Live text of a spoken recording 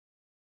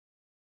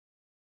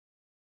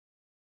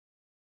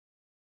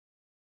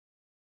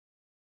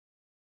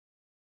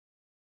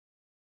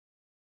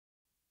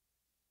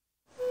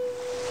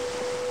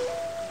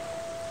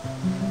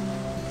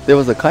There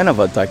was a kind of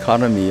a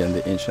dichotomy in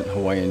the ancient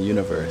Hawaiian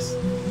universe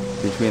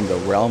between the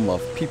realm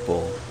of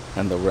people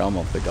and the realm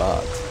of the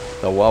gods.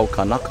 The Wau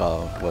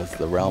Kanaka was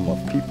the realm of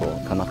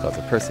people. Kanaka is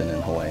a person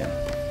in Hawaiian.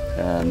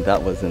 And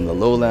that was in the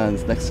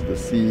lowlands, next to the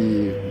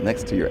sea,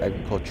 next to your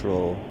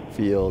agricultural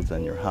fields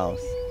and your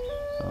house.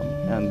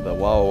 And the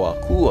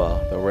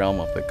Wauakua, the realm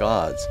of the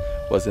gods,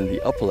 was in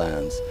the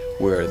uplands,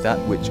 where that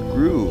which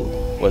grew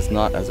was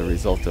not as a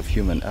result of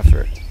human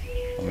effort.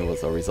 It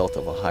was a result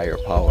of a higher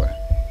power.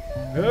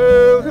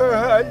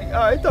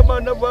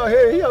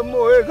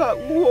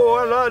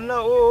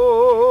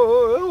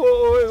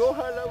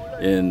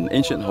 In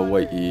ancient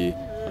Hawaii,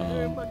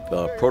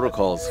 the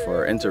protocols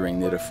for entering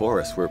native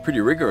forests were pretty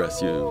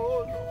rigorous.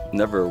 You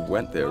never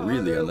went there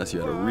really unless you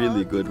had a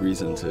really good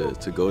reason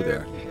to go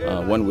there.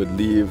 One would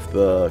leave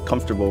the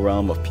comfortable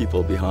realm of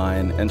people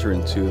behind, enter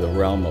into the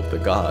realm of the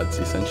gods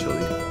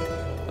essentially,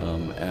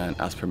 and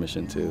ask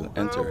permission to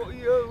enter.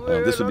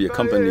 This would be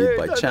accompanied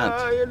by chant.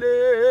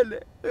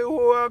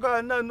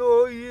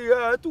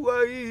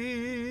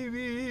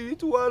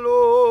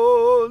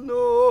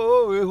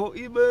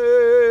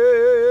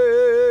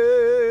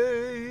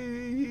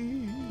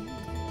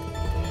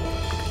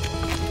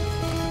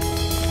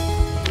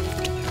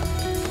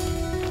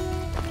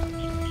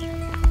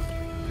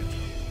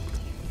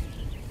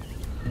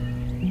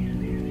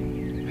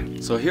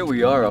 So here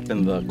we are up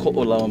in the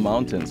Koolau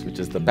Mountains, which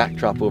is the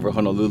backdrop over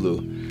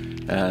Honolulu.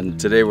 And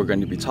today we're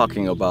going to be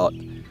talking about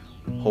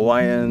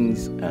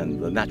Hawaiians and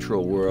the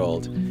natural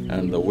world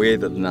and the way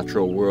that the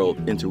natural world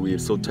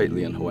interweaves so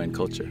tightly in Hawaiian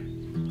culture.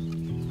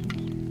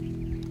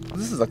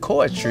 This is a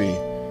koa tree.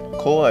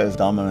 Koa is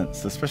dominant,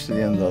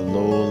 especially in the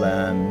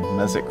lowland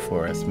mesic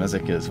forest.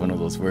 Mesic is one of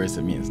those words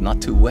that means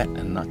not too wet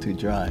and not too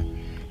dry.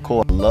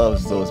 Koa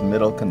loves those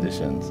middle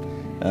conditions,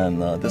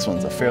 and this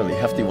one's a fairly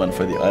hefty one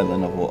for the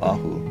island of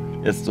Oahu.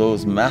 It's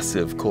those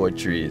massive koa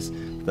trees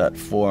that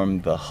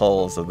form the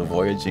hulls of the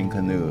voyaging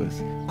canoes.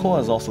 Koa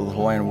is also the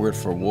Hawaiian word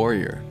for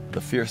warrior.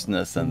 The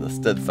fierceness and the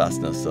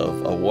steadfastness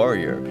of a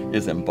warrior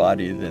is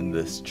embodied in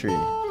this tree.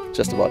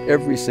 Just about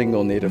every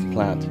single native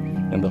plant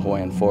in the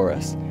Hawaiian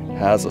forest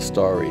has a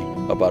story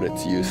about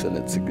its use and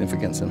its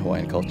significance in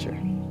Hawaiian culture.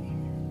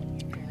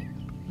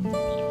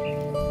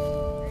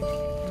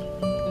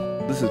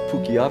 This is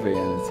pukiave,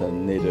 and it's a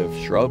native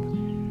shrub.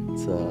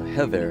 It's a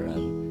heather,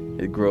 and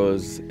it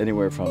grows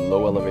anywhere from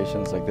low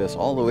elevations like this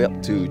all the way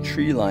up to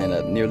tree line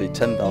at nearly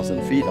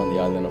 10,000 feet on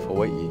the island of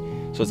Hawaii.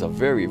 So it's a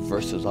very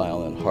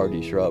versatile and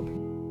hardy shrub.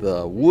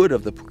 The wood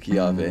of the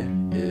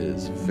pukiave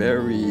is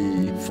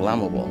very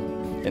flammable.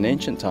 In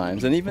ancient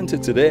times, and even to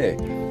today,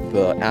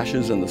 the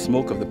ashes and the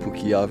smoke of the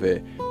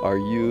pukiave are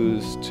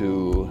used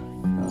to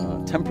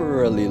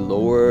temporarily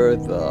lower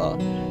the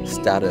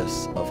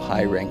status of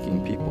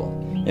high-ranking people.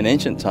 In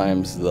ancient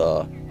times,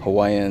 the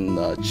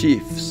Hawaiian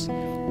chiefs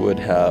would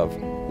have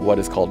what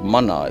is called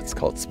mana. It's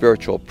called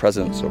spiritual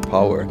presence or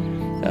power,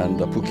 and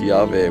the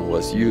pukiave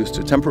was used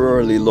to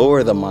temporarily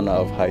lower the mana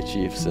of high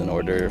chiefs in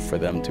order for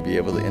them to be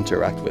able to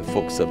interact with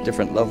folks of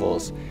different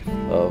levels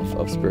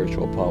of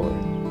spiritual power.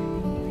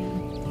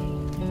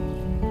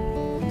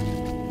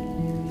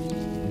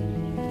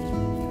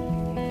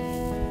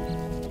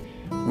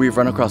 We've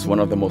run across one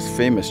of the most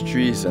famous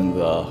trees in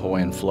the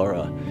Hawaiian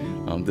flora.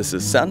 This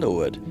is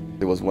sandalwood.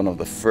 It was one of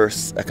the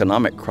first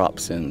economic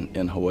crops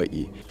in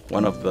Hawaii.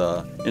 One of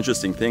the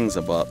interesting things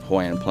about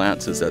Hawaiian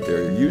plants is that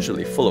they're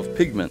usually full of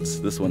pigments.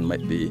 This one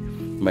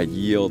might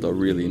yield a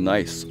really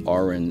nice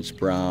orange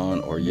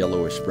brown or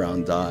yellowish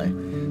brown dye.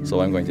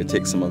 So I'm going to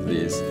take some of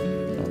these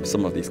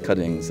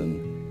cuttings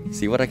and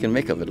see what I can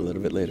make of it a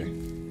little bit later.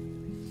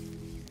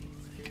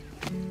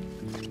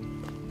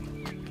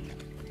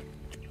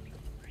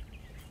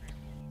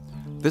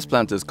 This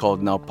plant is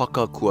called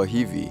Naupaka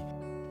kuahivi.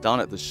 Down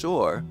at the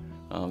shore,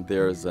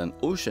 there's an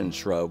ocean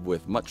shrub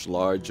with much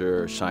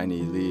larger,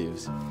 shiny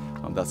leaves.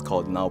 That's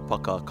called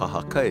Naupaka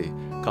kahakai.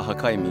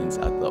 Kahakai means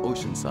at the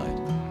ocean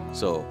side.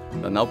 So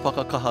the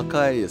Naupaka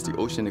kahakai is the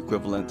ocean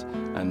equivalent,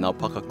 and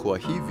Naupaka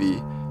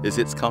kuahivi is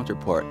its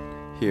counterpart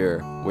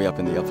here, way up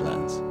in the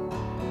uplands.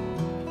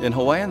 In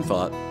Hawaiian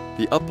thought,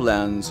 the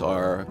uplands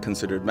are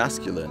considered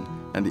masculine,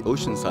 and the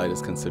ocean side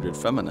is considered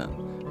feminine.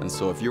 And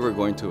so if you were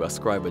going to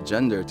ascribe a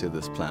gender to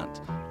this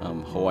plant,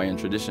 Hawaiian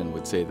tradition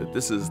would say that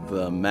this is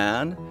the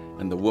man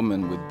and the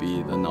woman would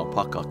be the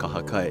Naupaka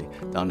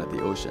kahakai down at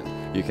the ocean.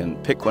 You can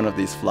pick one of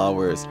these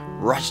flowers,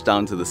 rush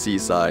down to the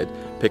seaside,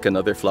 pick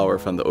another flower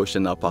from the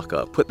ocean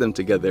Naupaka, put them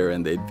together,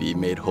 and they'd be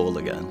made whole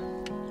again.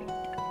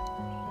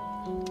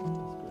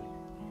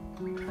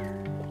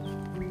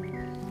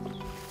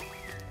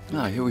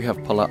 Here we have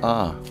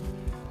pala'a.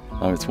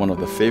 It's one of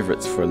the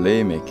favorites for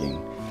lei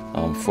making.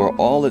 For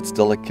all its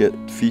delicate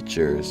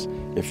features,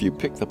 if you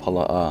pick the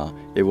pala'a,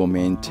 it will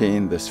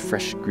maintain this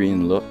fresh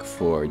green look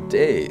for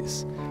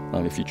days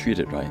if you treat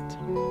it right.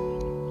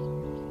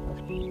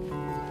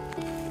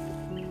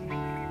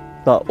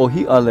 The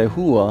ohi'a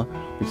lehua,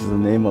 which is the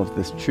name of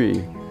this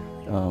tree,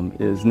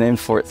 is named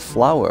for its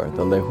flower,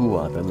 the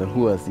lehua. The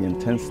lehua is the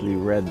intensely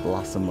red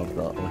blossom of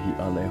the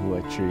ohi'a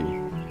lehua tree.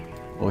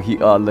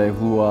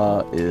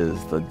 Ohi'alehua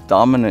is the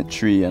dominant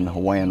tree in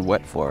Hawaiian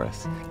wet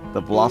forests.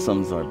 The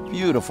blossoms are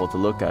beautiful to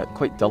look at,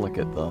 quite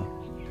delicate though.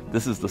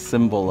 This is the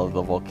symbol of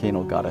the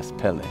volcano goddess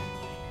Pele.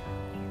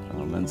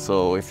 And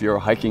so if you're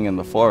hiking in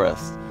the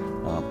forest,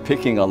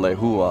 picking a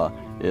lehua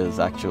is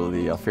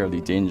actually a fairly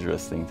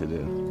dangerous thing to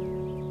do.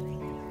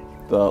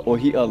 The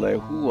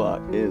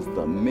Ohi'alehua is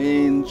the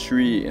main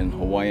tree in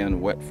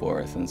Hawaiian wet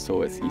forests, and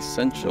so it's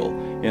essential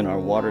in our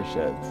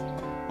watersheds.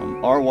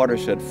 Our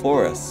watershed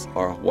forests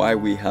are why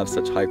we have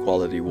such high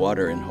quality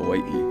water in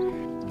Hawaii.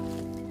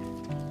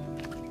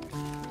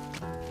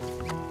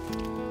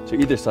 To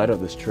either side of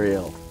this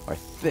trail are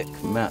thick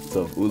mats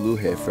of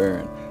uluhe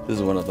fern. This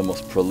is one of the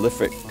most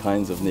prolific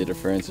kinds of native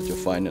ferns that you'll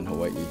find in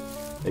Hawaii.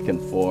 It can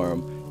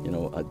form,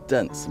 a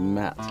dense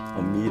mat,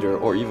 a meter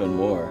or even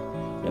more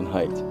in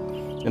height.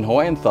 In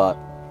Hawaiian thought,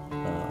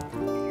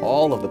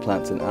 all of the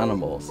plants and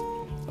animals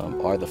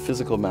are the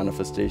physical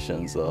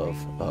manifestations of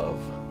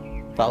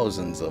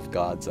thousands of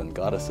gods and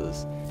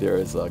goddesses. There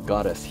is a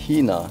goddess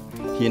Hina.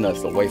 Hina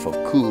is the wife of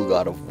Ku,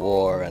 god of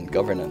war and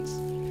governance.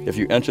 If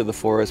you enter the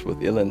forest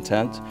with ill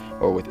intent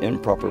or with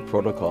improper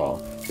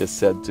protocol, it's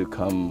said to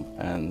come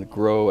and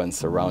grow and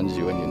surround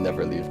you and you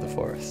never leave the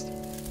forest.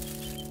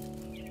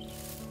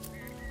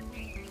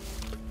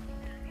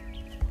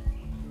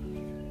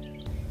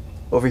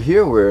 Over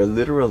here, we're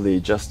literally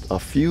just a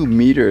few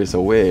meters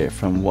away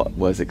from what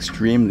was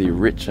extremely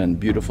rich and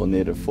beautiful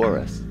native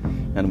forest.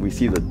 And we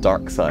see the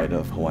dark side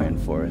of Hawaiian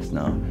forest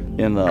now.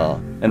 In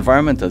an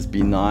environment as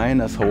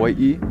benign as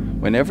Hawaii,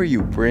 whenever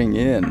you bring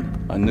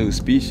in a new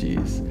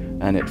species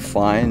and it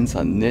finds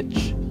a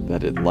niche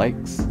that it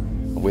likes,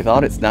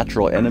 without its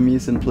natural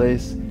enemies in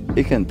place,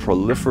 it can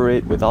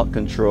proliferate without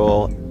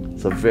control.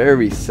 It's a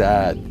very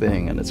sad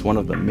thing, and it's one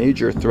of the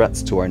major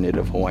threats to our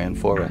native Hawaiian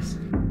forest.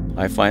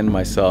 I find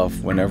myself,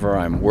 whenever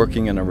I'm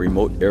working in a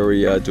remote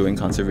area doing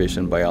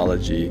conservation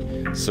biology,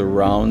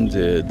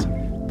 surrounded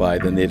by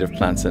the native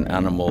plants and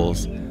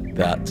animals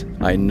that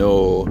I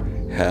know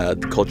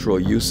had cultural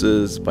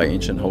uses by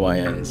ancient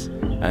Hawaiians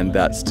and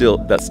that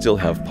still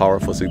have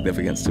powerful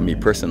significance to me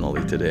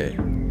personally today.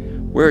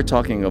 We're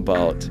talking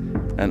about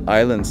an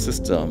island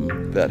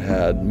system that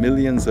had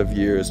millions of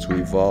years to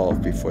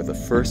evolve before the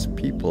first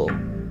people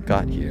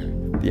got here,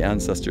 the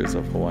ancestors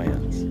of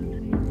Hawaiians.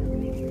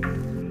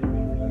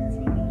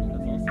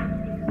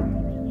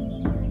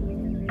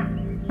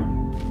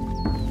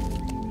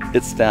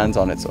 It stands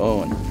on its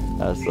own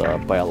as a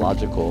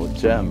biological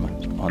gem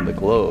on the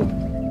globe.